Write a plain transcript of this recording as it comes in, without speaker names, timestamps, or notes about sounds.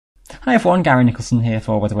Hi everyone, Gary Nicholson here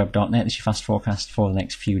for weatherweb.net. This is your fast forecast for the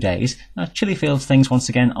next few days. Now, chilly feels things once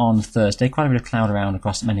again on Thursday. Quite a bit of cloud around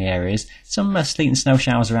across many areas. Some sleet and snow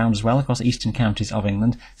showers around as well across eastern counties of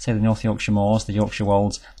England. Say the North Yorkshire Moors, the Yorkshire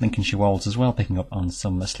Wolds, Lincolnshire Wolds as well, picking up on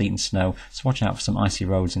some sleet and snow. So watch out for some icy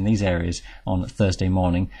roads in these areas on Thursday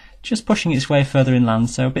morning. Just pushing its way further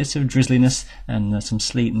inland, so bits of drizzliness and some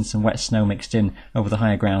sleet and some wet snow mixed in over the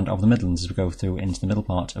higher ground of the Midlands as we go through into the middle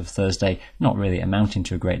part of Thursday. Not really amounting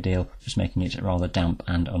to a great deal, just making it rather damp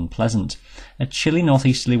and unpleasant. A chilly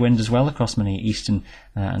northeasterly wind as well across many eastern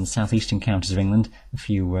and southeastern counties of England. A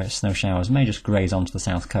few snow showers may just graze onto the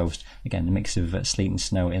south coast. Again, a mix of sleet and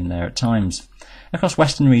snow in there at times. Across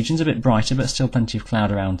western regions, a bit brighter, but still plenty of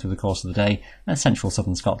cloud around through the course of the day. And central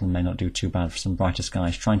southern Scotland may not do too bad for some brighter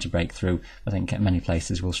skies trying to break through. I think many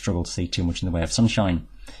places will struggle to see too much in the way of sunshine.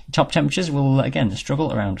 Top temperatures will again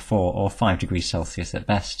struggle around 4 or 5 degrees Celsius at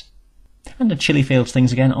best. And a chilly feels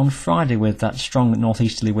things again on Friday with that strong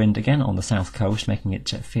northeasterly wind again on the south coast, making it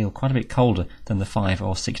feel quite a bit colder than the 5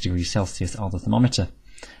 or 6 degrees Celsius of the thermometer.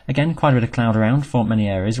 Again, quite a bit of cloud around for many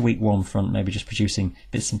areas. A weak warm front maybe just producing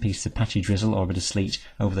bits and pieces of patchy drizzle or a bit of sleet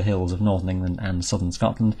over the hills of northern England and southern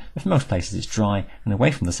Scotland. But for most places it's dry, and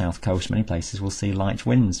away from the south coast many places will see light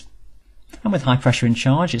winds. And with high pressure in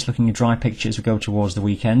charge, it's looking a dry picture as we go towards the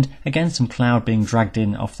weekend. Again, some cloud being dragged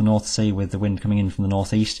in off the North Sea with the wind coming in from the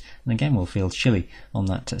northeast. And again, we'll feel chilly on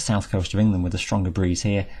that south coast of England with a stronger breeze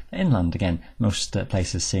here. Inland, again, most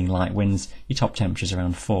places seeing light winds. Your top temperatures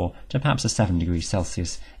around 4 to perhaps a 7 degrees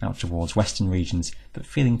Celsius out towards western regions, but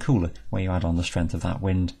feeling cooler where you add on the strength of that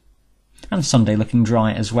wind. And Sunday looking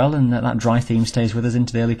dry as well, and that dry theme stays with us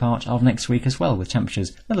into the early part of next week as well, with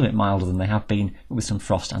temperatures a little bit milder than they have been, but with some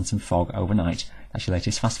frost and some fog overnight. That's your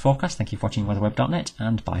latest fast forecast. Thank you for watching weatherweb.net,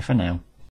 and bye for now.